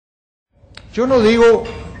Yo no digo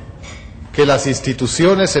que las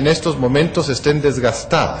instituciones en estos momentos estén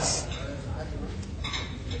desgastadas,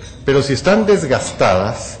 pero si están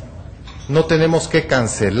desgastadas, no tenemos que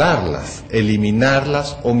cancelarlas,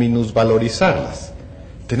 eliminarlas o minusvalorizarlas.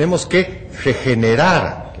 Tenemos que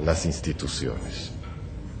regenerar las instituciones.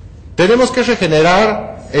 Tenemos que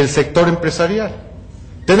regenerar el sector empresarial.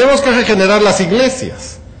 Tenemos que regenerar las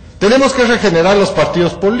iglesias. Tenemos que regenerar los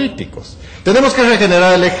partidos políticos. Tenemos que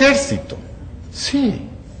regenerar el ejército. Sí,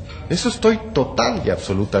 eso estoy total y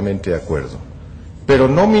absolutamente de acuerdo. Pero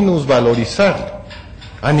no minusvalorizar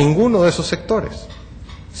a ninguno de esos sectores,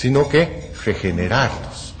 sino que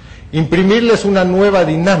regenerarlos, imprimirles una nueva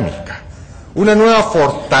dinámica, una nueva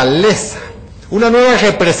fortaleza, una nueva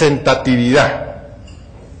representatividad,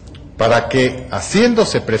 para que,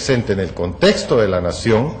 haciéndose presente en el contexto de la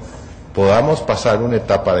nación, podamos pasar una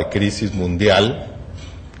etapa de crisis mundial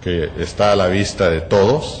que está a la vista de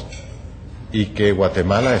todos y que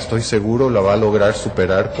Guatemala, estoy seguro, la va a lograr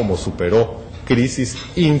superar como superó crisis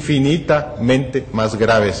infinitamente más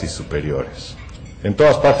graves y superiores. En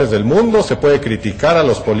todas partes del mundo se puede criticar a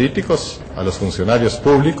los políticos, a los funcionarios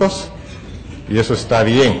públicos, y eso está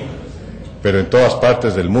bien, pero en todas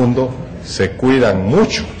partes del mundo se cuidan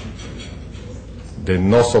mucho de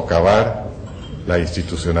no socavar la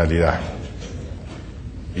institucionalidad.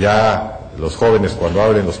 Ya los jóvenes, cuando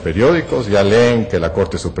abren los periódicos, ya leen que la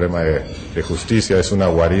Corte Suprema de Justicia es una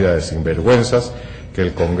guarida de sinvergüenzas, que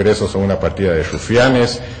el Congreso son una partida de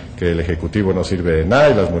rufianes, que el Ejecutivo no sirve de nada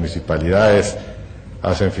y las municipalidades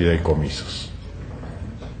hacen fideicomisos.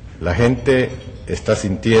 La gente está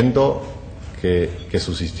sintiendo que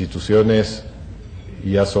sus instituciones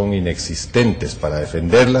ya son inexistentes para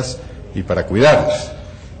defenderlas y para cuidarlas.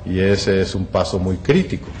 Y ese es un paso muy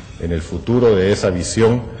crítico en el futuro de esa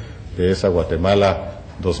visión de esa Guatemala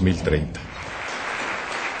 2030.